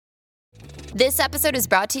This episode is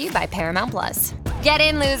brought to you by Paramount Plus. Get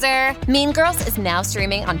in, loser! Mean Girls is now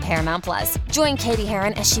streaming on Paramount Plus. Join Katie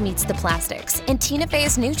Heron as she meets the plastics in Tina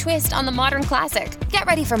Fey's new twist on the modern classic. Get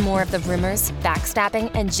ready for more of the rumors,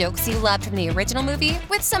 backstabbing, and jokes you loved from the original movie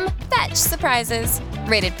with some fetch surprises.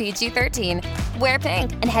 Rated PG-13. Wear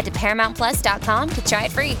pink and head to ParamountPlus.com to try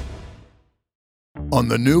it free. On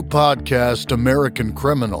the new podcast, American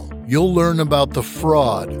Criminal, you'll learn about the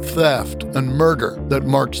fraud, theft, and murder that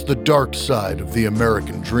marks the dark side of the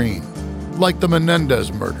American dream. Like the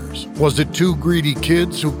Menendez murders. Was it two greedy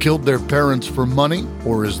kids who killed their parents for money,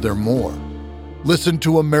 or is there more? Listen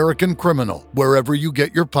to American Criminal wherever you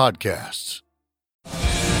get your podcasts.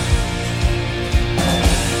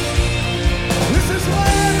 This is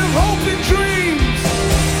land of hope and dreams.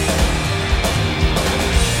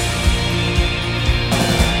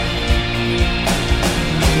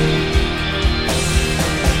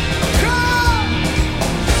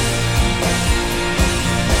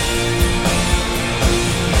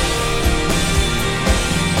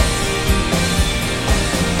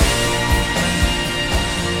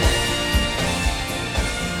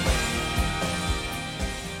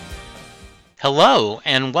 Hello,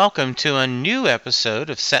 and welcome to a new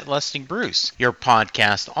episode of Set Listing Bruce, your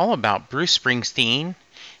podcast all about Bruce Springsteen,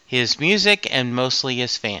 his music, and mostly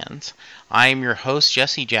his fans. I am your host,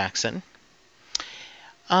 Jesse Jackson.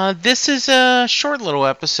 This is a short little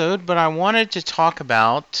episode, but I wanted to talk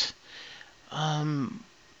about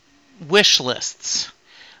wish lists.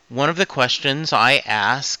 One of the questions I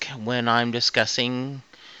ask when I'm discussing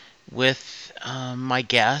with my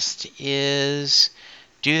guest is,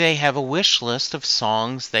 do they have a wish list of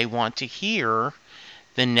songs they want to hear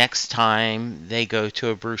the next time they go to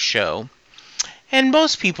a Bruce show? And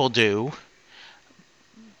most people do.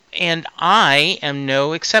 And I am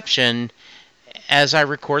no exception. As I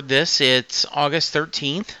record this, it's August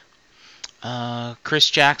 13th.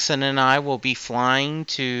 Chris Jackson and I will be flying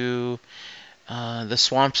to the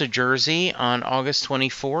swamps of Jersey on August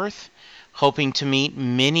 24th, hoping to meet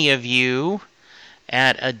many of you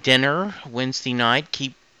at a dinner Wednesday night.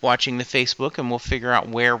 Keep watching the Facebook and we'll figure out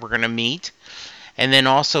where we're going to meet. And then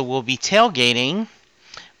also we'll be tailgating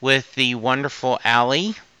with the wonderful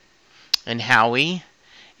Allie and Howie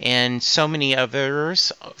and so many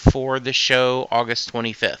others for the show August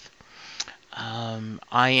 25th.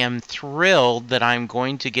 I am thrilled that I'm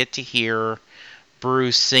going to get to hear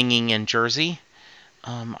Bruce singing in Jersey.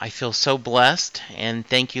 I feel so blessed, and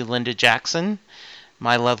thank you, Linda Jackson,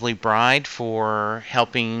 my lovely bride, for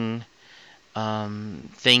helping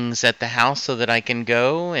things at the house so that I can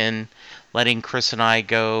go and letting Chris and I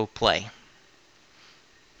go play.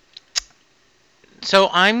 So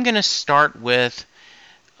I'm going to start with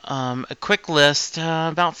a quick list,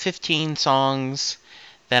 about 15 songs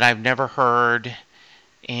that I've never heard,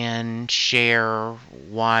 and share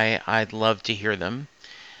why I'd love to hear them.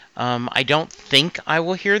 I don't think I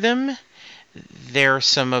will hear them. There are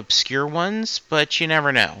some obscure ones, but you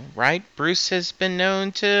never know, right? Bruce has been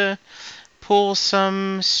known to pull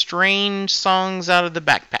some strange songs out of the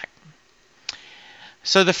backpack.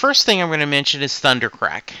 So the first thing I'm going to mention is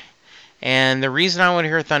Thundercrack. And the reason I want to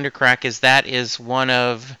hear Thundercrack is that is one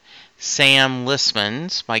of Sam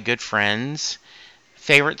Lissman's, my good friend's,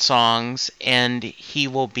 favorite songs, and he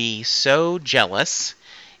will be so jealous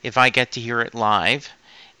if I get to hear it live.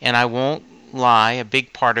 And I won't lie, a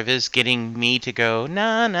big part of it is getting me to go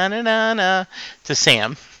na na na na na to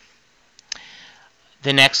Sam.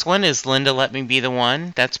 The next one is Linda Let Me Be the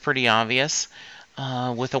One. That's pretty obvious,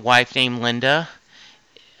 with a wife named Linda.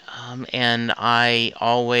 And I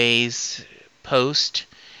always post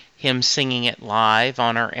him singing it live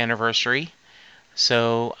on our anniversary.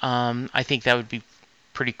 So I think that would be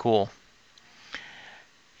pretty cool.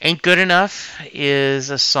 Ain't Good Enough is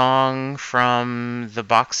a song from the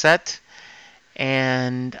box set,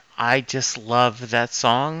 and I just love that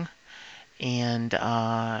song. And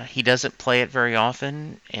he doesn't play it very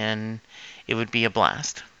often, and it would be a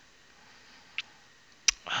blast.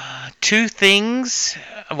 Two things,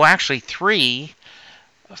 well actually three,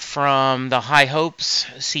 from the High Hopes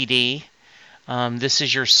CD. This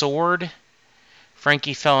Is Your Sword,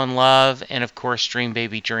 Frankie Fell in Love, and of course Dream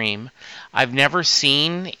Baby Dream. I've never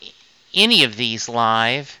seen any of these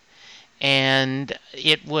live, and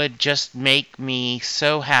it would just make me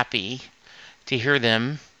so happy to hear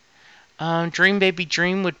them. Dream Baby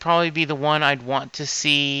Dream would probably be the one I'd want to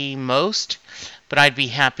see most, but I'd be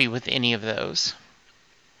happy with any of those.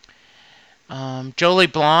 Jolie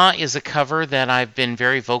Blanc is a cover that I've been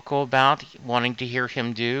very vocal about, wanting to hear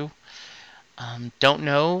him do. Don't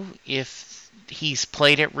know if he's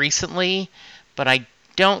played it recently, but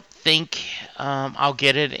don't think I'll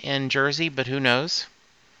get it in Jersey, but who knows?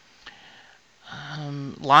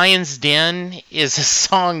 Lion's Den is a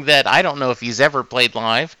song that I don't know if he's ever played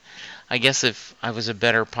live. I guess if I was a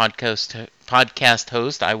better podcast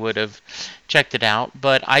host, I would have checked it out.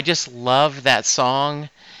 But I just love that song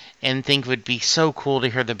and think it would be so cool to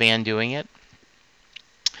hear the band doing it.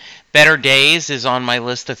 Better Days is on my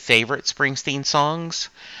list of favorite Springsteen songs.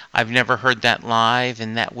 I've never heard that live,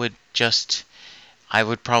 and that would just... I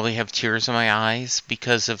would probably have tears in my eyes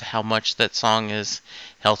because of how much that song has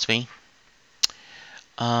helped me.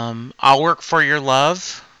 I'll Work for Your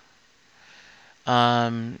Love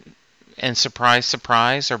and Surprise,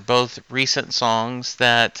 Surprise are both recent songs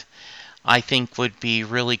that I think would be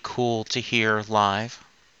really cool to hear live.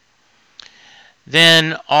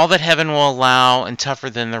 Then All That Heaven Will Allow and Tougher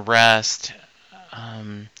Than the Rest.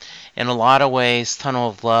 In a lot of ways, Tunnel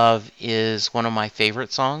of Love is one of my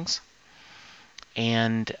favorite songs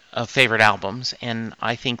and favorite albums, and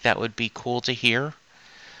I think that would be cool to hear.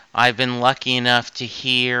 I've been lucky enough to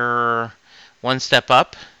hear One Step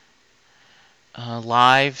Up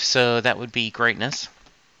live, so that would be greatness.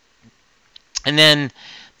 And then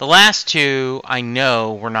the last two I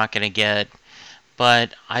know we're not going to get,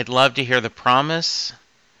 but I'd love to hear The Promise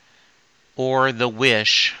or The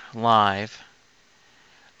Wish live,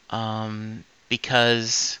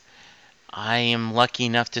 because I am lucky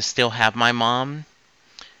enough to still have my mom,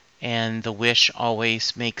 and The Wish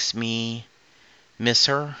always makes me miss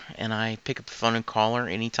her, and I pick up the phone and call her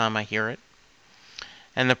anytime I hear it.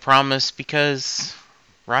 And The Promise because,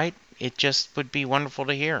 right, it just would be wonderful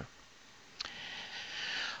to hear.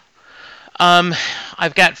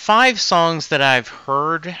 I've got 5 songs that I've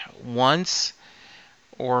heard once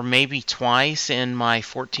or maybe twice in my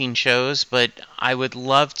 14 shows, but I would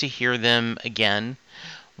love to hear them again.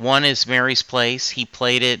 One is Mary's Place. He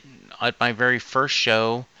played it at my very first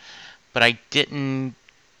show, but I didn't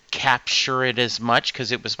capture it as much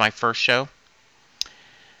because it was my first show.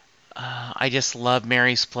 I just love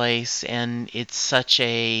Mary's Place, and it's such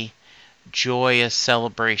a joyous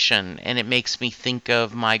celebration, and it makes me think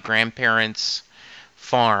of my grandparents'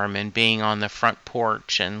 farm and being on the front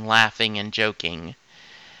porch and laughing and joking,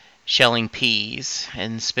 shelling peas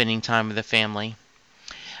and spending time with the family.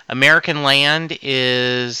 American Land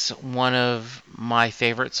is one of my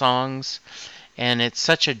favorite songs, and it's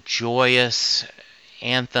such a joyous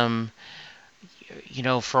anthem. You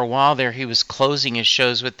know, for a while there, he was closing his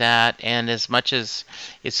shows with that, and as much as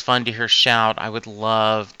it's fun to hear Shout, I would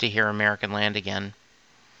love to hear American Land again.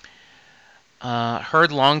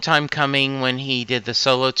 Heard Long Time Coming when he did the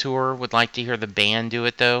solo tour. Would like to hear the band do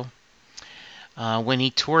it, though. When he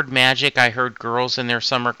toured Magic, I heard Girls in Their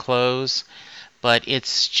Summer Clothes, but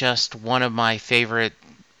it's just one of my favorite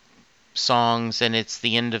songs, and it's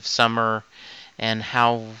the end of summer, and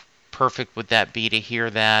how perfect would that be to hear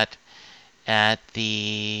that at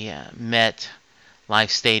the Met Life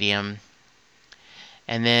Stadium.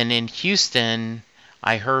 And then in Houston,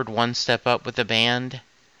 I heard One Step Up with the band,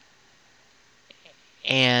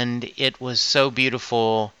 and it was so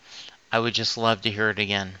beautiful. I would just love to hear it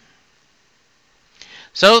again.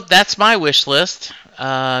 So that's my wish list.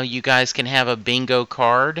 You guys can have a bingo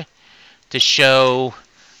card to show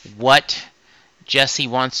what Jesse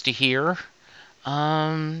wants to hear.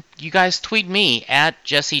 You guys tweet me at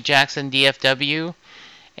Jesse Jackson DFW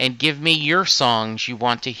and give me your songs you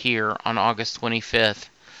want to hear on August 25th.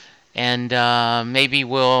 And maybe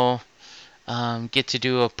we'll get to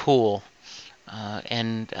do a pool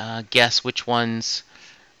and guess which ones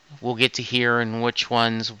we'll get to hear and which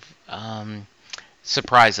ones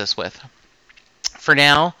surprise us with. For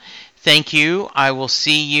now, thank you. I will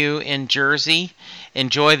see you in Jersey.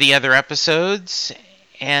 Enjoy the other episodes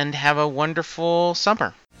and have a wonderful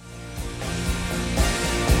summer.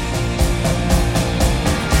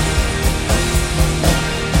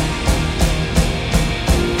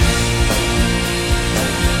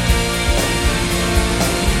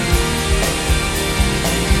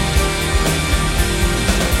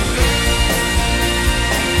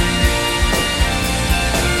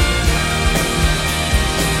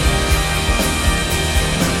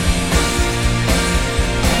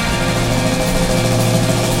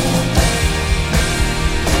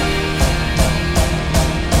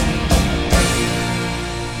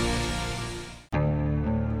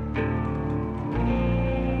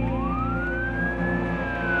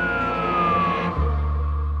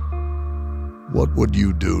 What would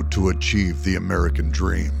you do to achieve the American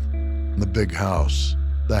dream? The big house,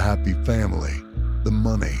 the happy family, the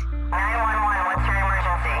money. 911, what's your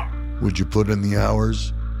emergency? Would you put in the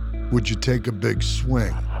hours? Would you take a big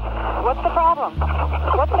swing? What's the problem?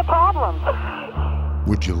 What's the problem?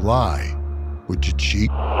 Would you lie? Would you cheat?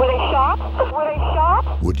 Would I shop? Would I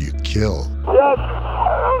shop? Would you kill? Yes.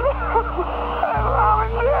 My mom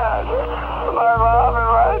and dad. My mom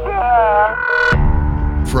and my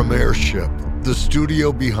dad. From Airship, the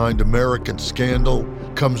studio behind American Scandal,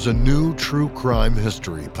 comes a new true crime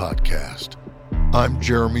history podcast. I'm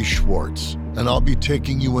Jeremy Schwartz, and I'll be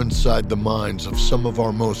taking you inside the minds of some of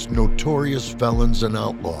our most notorious felons and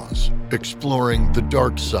outlaws, exploring the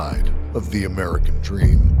dark side of the American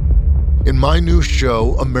dream. In my new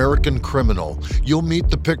show, American Criminal, you'll meet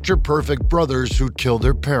the picture-perfect brothers who'd kill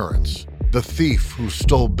their parents, the thief who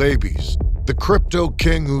stole babies, the crypto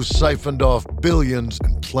king who siphoned off billions,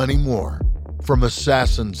 and plenty more. From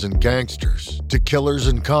assassins and gangsters to killers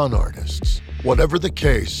and con artists. Whatever the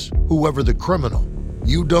case, whoever the criminal,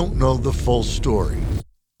 you don't know the full story.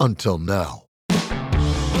 Until now.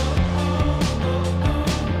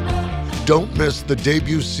 Don't miss the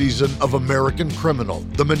debut season of American Criminal,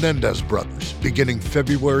 The Menendez Brothers, beginning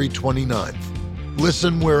February 29th.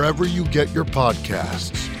 Listen wherever you get your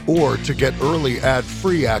podcasts, or to get early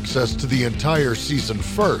ad-free access to the entire season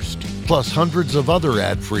first, plus hundreds of other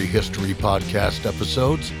ad-free history podcast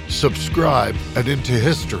episodes, subscribe at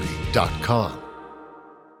IntoHistory.com.